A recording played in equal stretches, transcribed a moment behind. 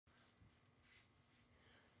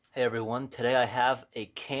Hey everyone, today I have a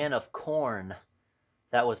can of corn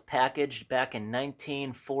that was packaged back in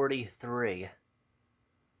 1943.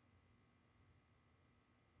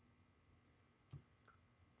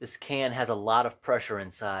 This can has a lot of pressure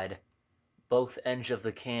inside. Both ends of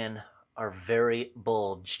the can are very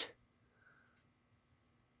bulged.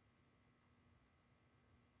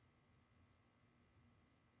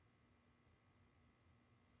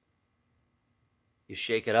 You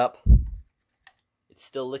shake it up. It's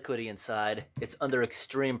still liquidy inside. It's under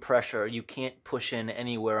extreme pressure. You can't push in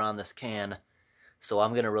anywhere on this can. So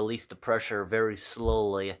I'm going to release the pressure very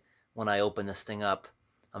slowly when I open this thing up.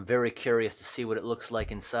 I'm very curious to see what it looks like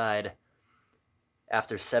inside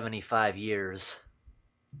after 75 years.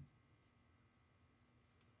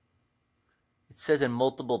 It says in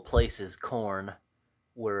multiple places corn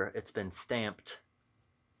where it's been stamped.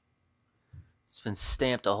 It's been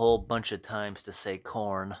stamped a whole bunch of times to say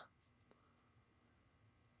corn.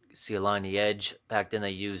 You can see along the edge. Back then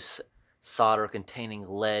they used solder containing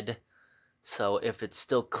lead. So if it's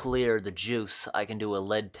still clear, the juice, I can do a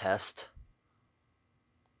lead test.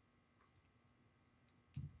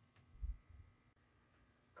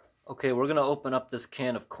 Okay, we're going to open up this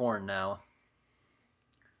can of corn now.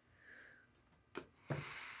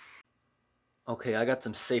 Okay, I got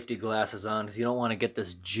some safety glasses on because you don't want to get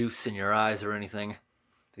this juice in your eyes or anything,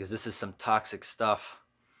 because this is some toxic stuff.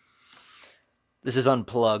 This is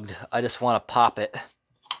unplugged. I just want to pop it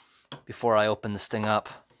before I open this thing up.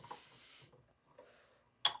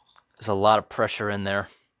 There's a lot of pressure in there.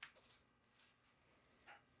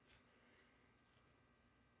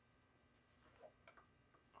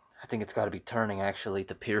 I think it's got to be turning actually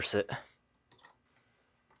to pierce it.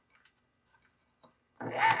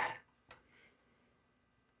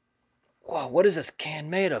 Wow, what is this can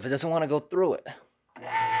made of? It doesn't want to go through it.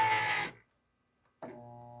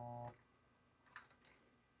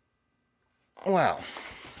 Wow.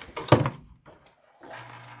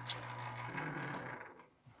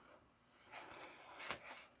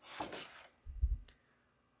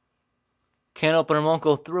 Can opener won't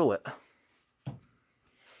go through it.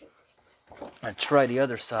 I try the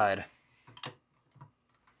other side.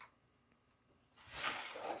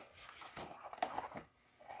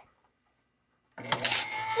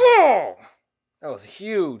 Oh, that was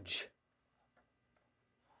huge.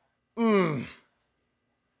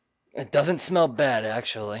 It doesn't smell bad,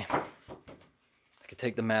 actually. I could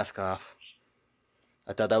take the mask off.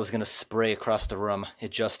 I thought that was going to spray across the room. It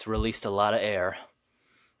just released a lot of air.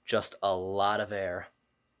 Just a lot of air.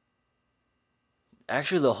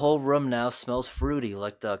 Actually, the whole room now smells fruity,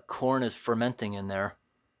 like the corn is fermenting in there.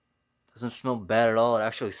 Doesn't smell bad at all. It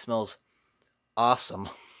actually smells awesome.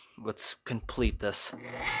 Let's complete this.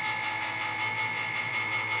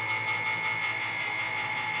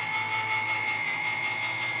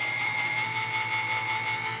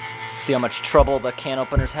 See how much trouble the can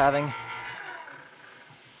opener's having?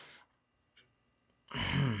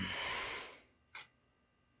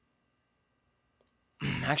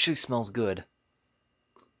 Actually smells good.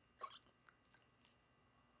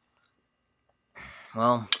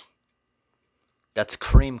 Well, that's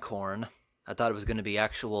cream corn. I thought it was going to be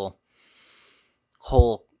actual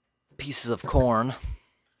whole pieces of corn.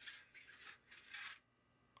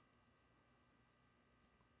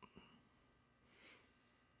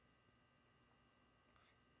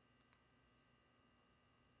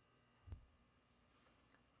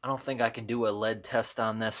 I don't think I can do a lead test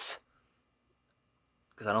on this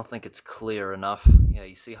because I don't think it's clear enough. Yeah,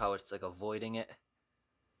 you see how it's like avoiding it?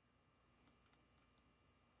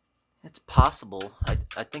 It's possible.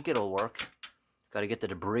 I think it'll work. Got to get the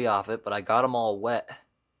debris off it, but I got them all wet.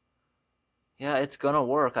 Yeah, it's gonna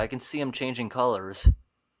work. I can see them changing colors.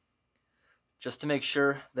 Just to make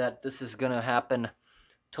sure that this is gonna happen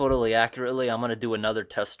totally accurately, I'm gonna do another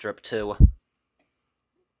test strip too.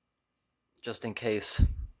 Just in case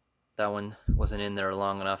that one wasn't in there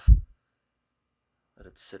long enough. Let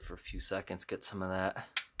it sit for a few seconds, get some of that.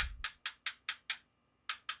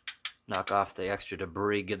 Knock off the extra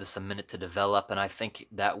debris, give this a minute to develop, and I think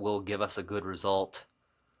that will give us a good result.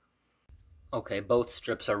 Okay, both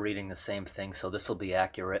strips are reading the same thing, so this will be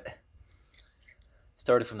accurate.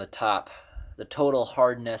 Starting from the top, the total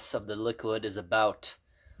hardness of the liquid is about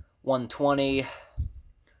 120.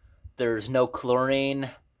 There's no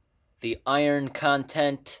chlorine. The iron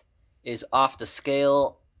content is off the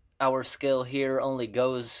scale. Our scale here only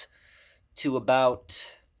goes to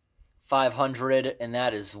about 500, and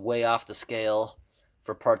that is way off the scale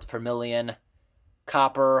for parts per million.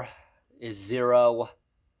 Copper is 0.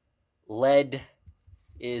 Lead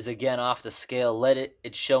is again off the scale. Lead,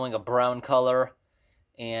 it's showing a brown color.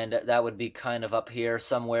 and that would be kind of up here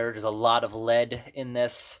somewhere. There's a lot of lead in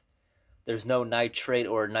this. There's no nitrate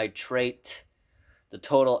or nitrate. The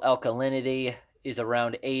total alkalinity is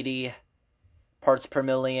around 80 parts per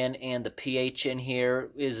million, and the pH in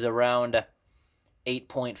here is around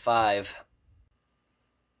 8.5.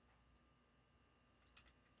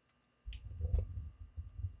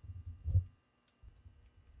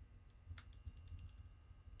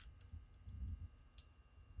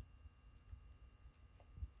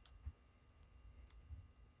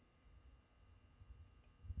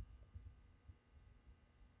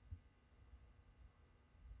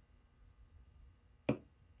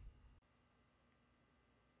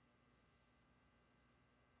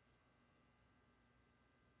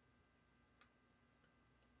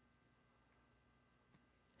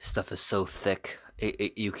 Stuff is so thick,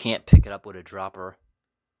 you can't pick it up with a dropper.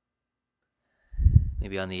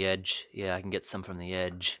 Maybe on the edge. Yeah, I can get some from the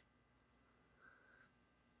edge.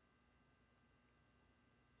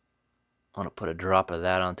 I want to put a drop of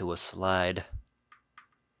that onto a slide.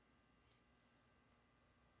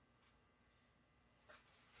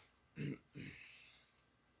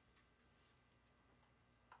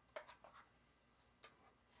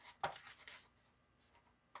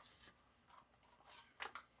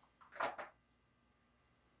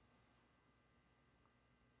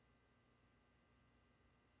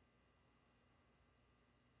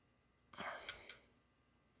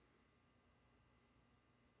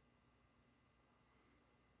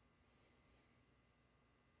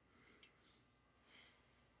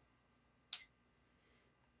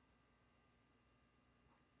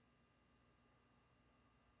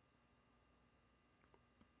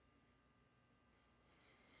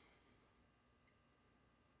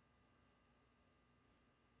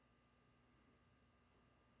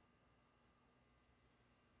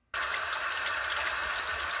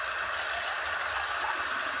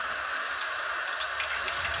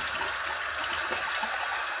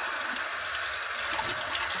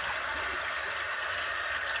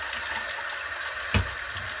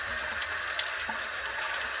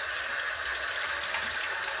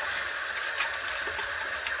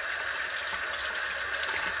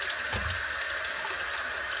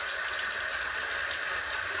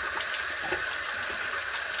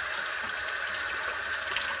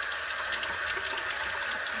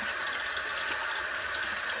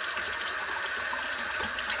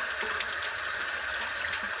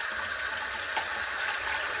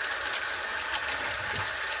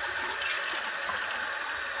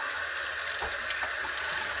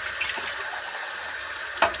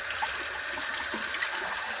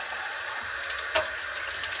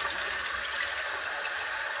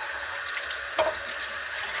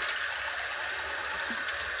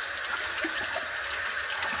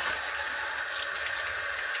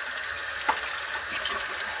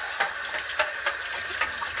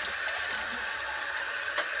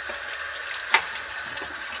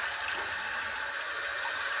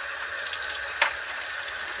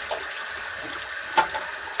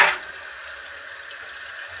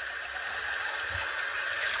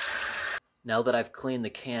 Now that I've cleaned the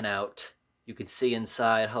can out, you can see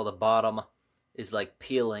inside how the bottom is like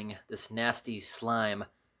peeling, this nasty slime.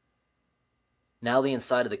 Now the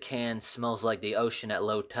inside of the can smells like the ocean at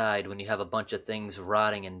low tide when you have a bunch of things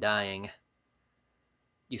rotting and dying.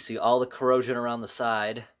 You see all the corrosion around the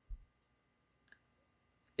side.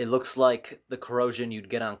 It looks like the corrosion you'd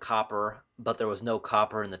get on copper, but there was no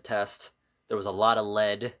copper in the test. There was a lot of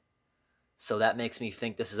lead, so that makes me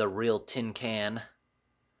think this is a real tin can.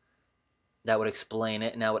 That would explain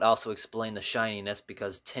it, and that would also explain the shininess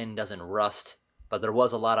because tin doesn't rust, but there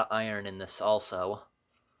was a lot of iron in this also.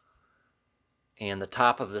 And the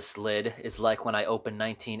top of this lid is like when I opened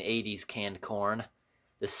 1980s canned corn.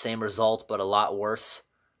 The same result, but a lot worse.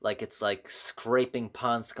 Like it's like scraping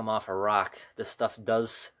pond scum off a rock. This stuff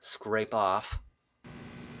does scrape off.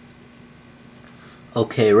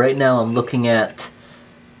 Okay, right now I'm looking at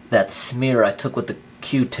that smear I took with the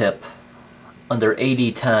Q-tip under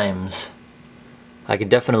 80 times. I can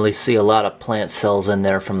definitely see a lot of plant cells in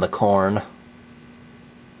there from the corn.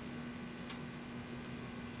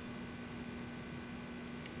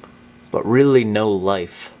 But really no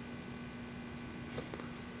life.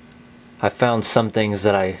 I found some things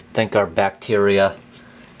that I think are bacteria,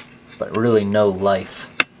 but really no life.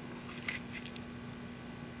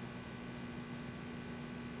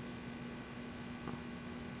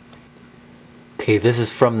 Okay, this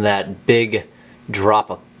is from that big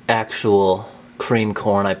drop of actual cream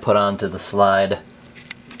corn I put onto the slide.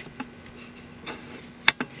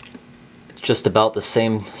 It's just about the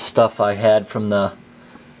same stuff I had from the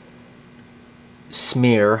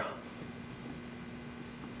smear.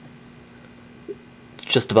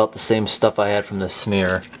 just about the same stuff I had from the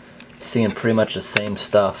smear. Seeing pretty much the same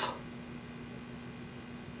stuff.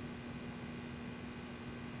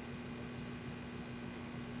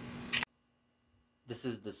 This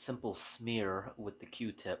is the simple smear with the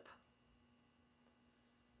Q-tip.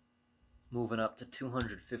 Moving up to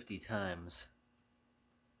 250 times.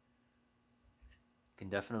 You can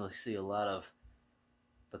definitely see a lot of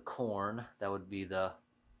the corn. That would be the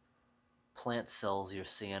plant cells you're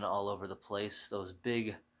seeing all over the place. Those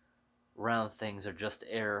big round things are just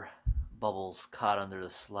air bubbles caught under the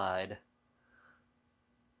slide.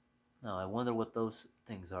 Now I wonder what those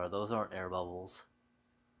things are. Those aren't air bubbles.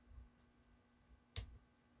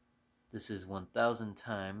 This is 1,000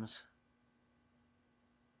 times.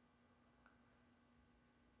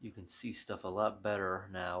 You can see stuff a lot better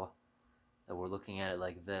now that we're looking at it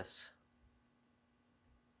like this.